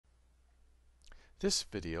This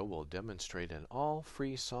video will demonstrate an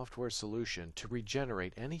all-free software solution to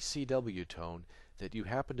regenerate any CW tone that you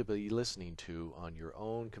happen to be listening to on your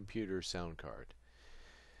own computer sound card.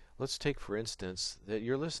 Let's take for instance that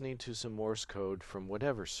you're listening to some Morse code from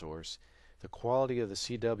whatever source. The quality of the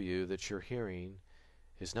CW that you're hearing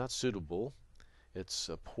is not suitable. It's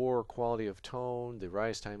a poor quality of tone, the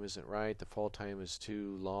rise time isn't right, the fall time is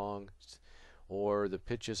too long, or the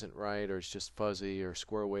pitch isn't right, or it's just fuzzy or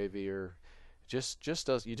square wavy, or you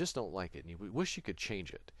just don't like it and you wish you could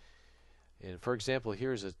change it. And for example,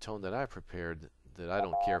 here's a tone that I prepared that I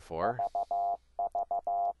don't care for.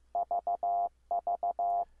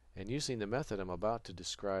 And using the method I'm about to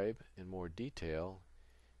describe in more detail,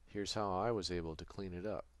 here's how I was able to clean it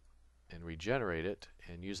up and regenerate it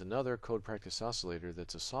and use another code practice oscillator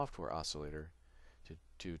that's a software oscillator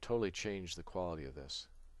to totally change the quality of this.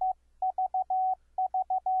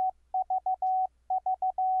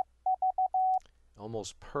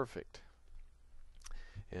 Almost perfect.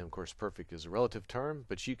 And of course perfect is a relative term,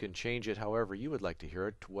 but you can change it however you would like to hear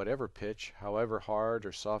it, to whatever pitch, however hard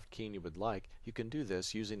or soft keen you would like. You can do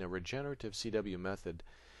this using a regenerative CW method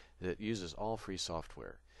that uses all free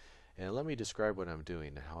software. And let me describe what I'm doing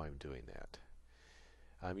and how I'm doing that.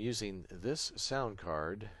 I'm using this sound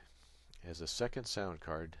card as a second sound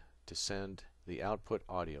card to send the output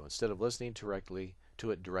audio. Instead of listening to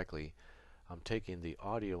it directly, I'm taking the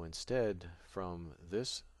audio instead from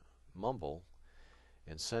this mumble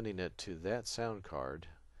and sending it to that sound card.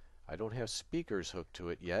 I don't have speakers hooked to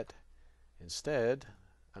it yet. Instead,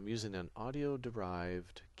 I'm using an audio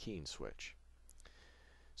derived keying switch.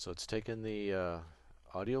 So it's taken the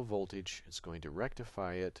audio voltage, it's going to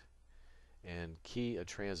rectify it and key a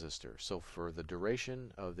transistor. So for the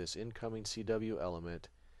duration of this incoming CW element,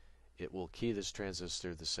 it will key this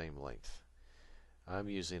transistor the same length. I'm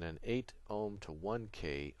using an 8 ohm to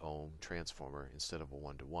 1K ohm transformer instead of a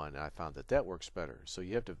 1 to 1. And I found that that works better. So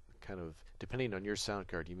you have to kind of, depending on your sound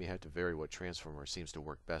card, you may have to vary what transformer seems to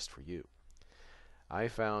work best for you. I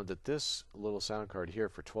found that this little sound card here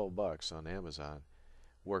for 12 bucks on Amazon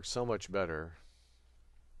works so much better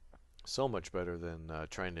than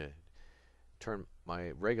trying to turn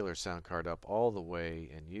my regular sound card up all the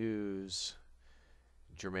way and use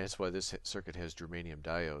that's why this circuit has germanium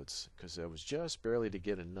diodes, because I was just barely to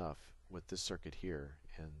get enough with this circuit here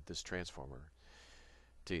and this transformer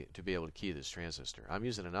to be able to key this transistor. I'm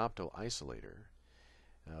using an opto isolator,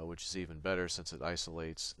 which is even better since it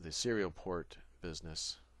isolates the serial port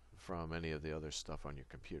business from any of the other stuff on your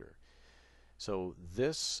computer. So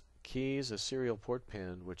this keys a serial port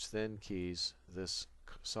pin, which then keys this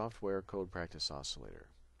software code practice oscillator,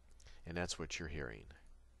 and that's what you're hearing.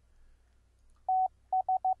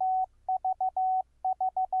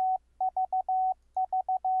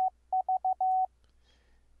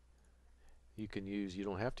 You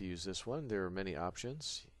don't have to use this one. There are many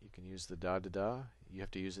options. You can use the da-da-da. You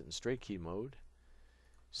have to use it in straight key mode.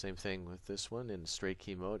 Same thing with this one in straight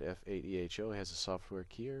key mode. F8EHO has a software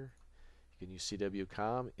keyer. You can use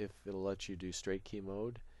CWcom if it'll let you do straight key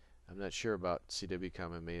mode. I'm not sure about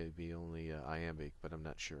CWcom. It may be only iambic, but I'm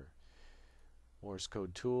not sure. Morse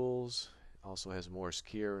code tools also has Morse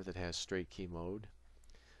keyer that has straight key mode.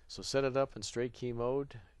 So set it up in straight key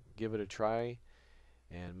mode. Give it a try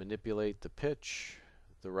and manipulate the pitch,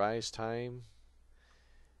 the rise time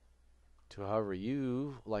to however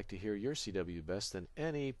you like to hear your CW best. And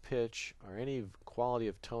any pitch or any quality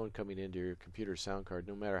of tone coming into your computer sound card,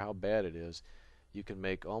 no matter how bad it is, you can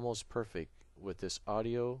make almost perfect with this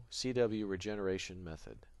audio CW regeneration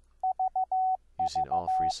method using all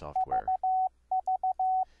free software.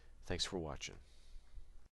 Thanks for watching.